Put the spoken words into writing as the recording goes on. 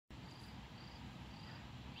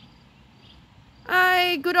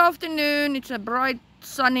Hi, good afternoon. It's a bright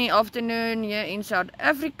sunny afternoon here in South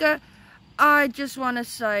Africa. I just want to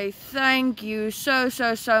say thank you so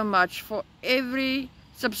much for every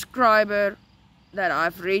subscriber that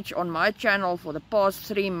I've reached on my channel for the past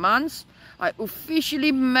 3 months. I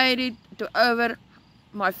officially made it to over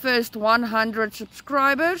my first 100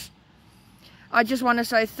 subscribers. I just want to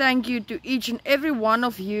say thank you to each and every one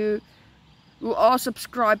of you who are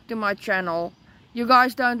subscribed to my channel. You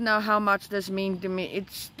guys don't know how much this means to me.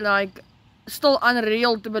 It's like still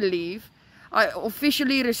unreal to believe. I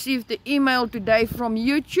officially received the email today from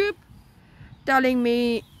YouTube telling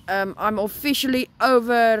me I'm officially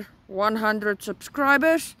over 100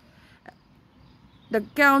 subscribers. The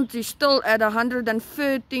count is still at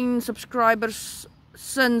 113 subscribers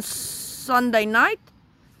since Sunday night,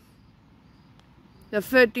 the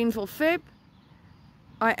 13th of Feb.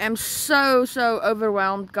 I am so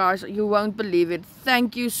overwhelmed, guys. You won't believe it.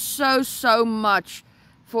 Thank you so much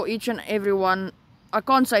for each and every one. I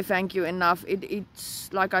can't say thank you enough.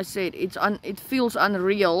 It's like I said, it feels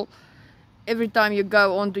unreal every time you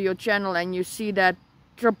go onto your channel and you see that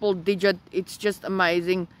triple digit. It's just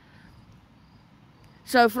amazing.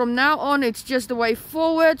 So from now on, it's just the way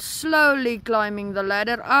forward, slowly climbing the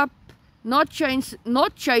ladder up, not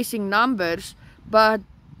chasing numbers, but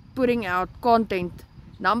putting out content.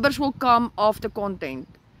 Numbers will come after content.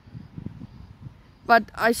 But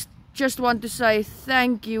I just want to say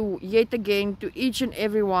thank you yet again to each and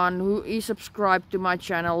everyone who is subscribed to my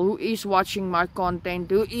channel, who is watching my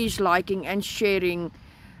content, who is liking and sharing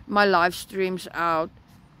my live streams out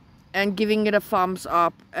and giving it a thumbs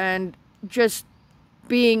up and just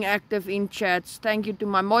being active in chats. Thank you to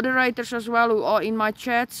my moderators as well who are in my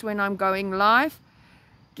chats when I'm going live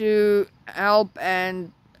to help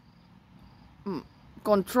and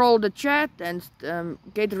control the chat and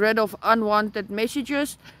get rid of unwanted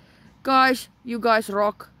messages. Guys, you guys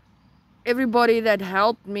rock. Everybody that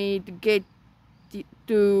helped me to get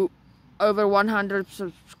to over 100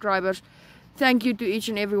 subscribers, thank you to each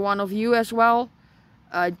and every one of you as well.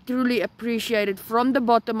 I truly appreciate it from the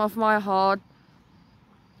bottom of my heart.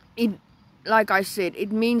 Like I said,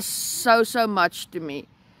 it means so much to me.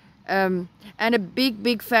 And a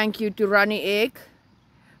big thank you to Ronnie Egg,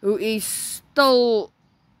 who is still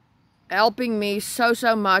helping me so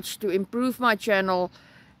much to improve my channel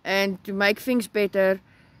and to make things better.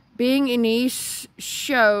 Being in his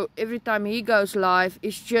show every time he goes live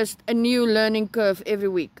is just a new learning curve every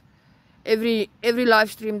week. Every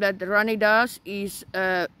live stream that Ronnie does is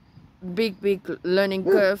a big learning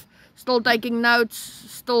curve. Still taking notes,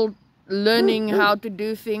 still learning how to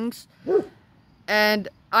do things. And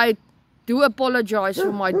I do apologize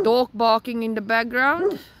for my dog barking in the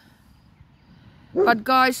background. But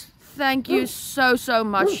guys, thank you so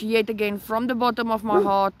much yet again from the bottom of my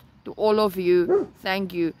heart to all of you.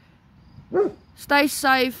 Thank you. Stay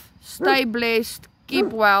safe, stay blessed, keep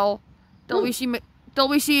well. Till we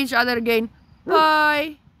see each other again.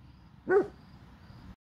 Bye.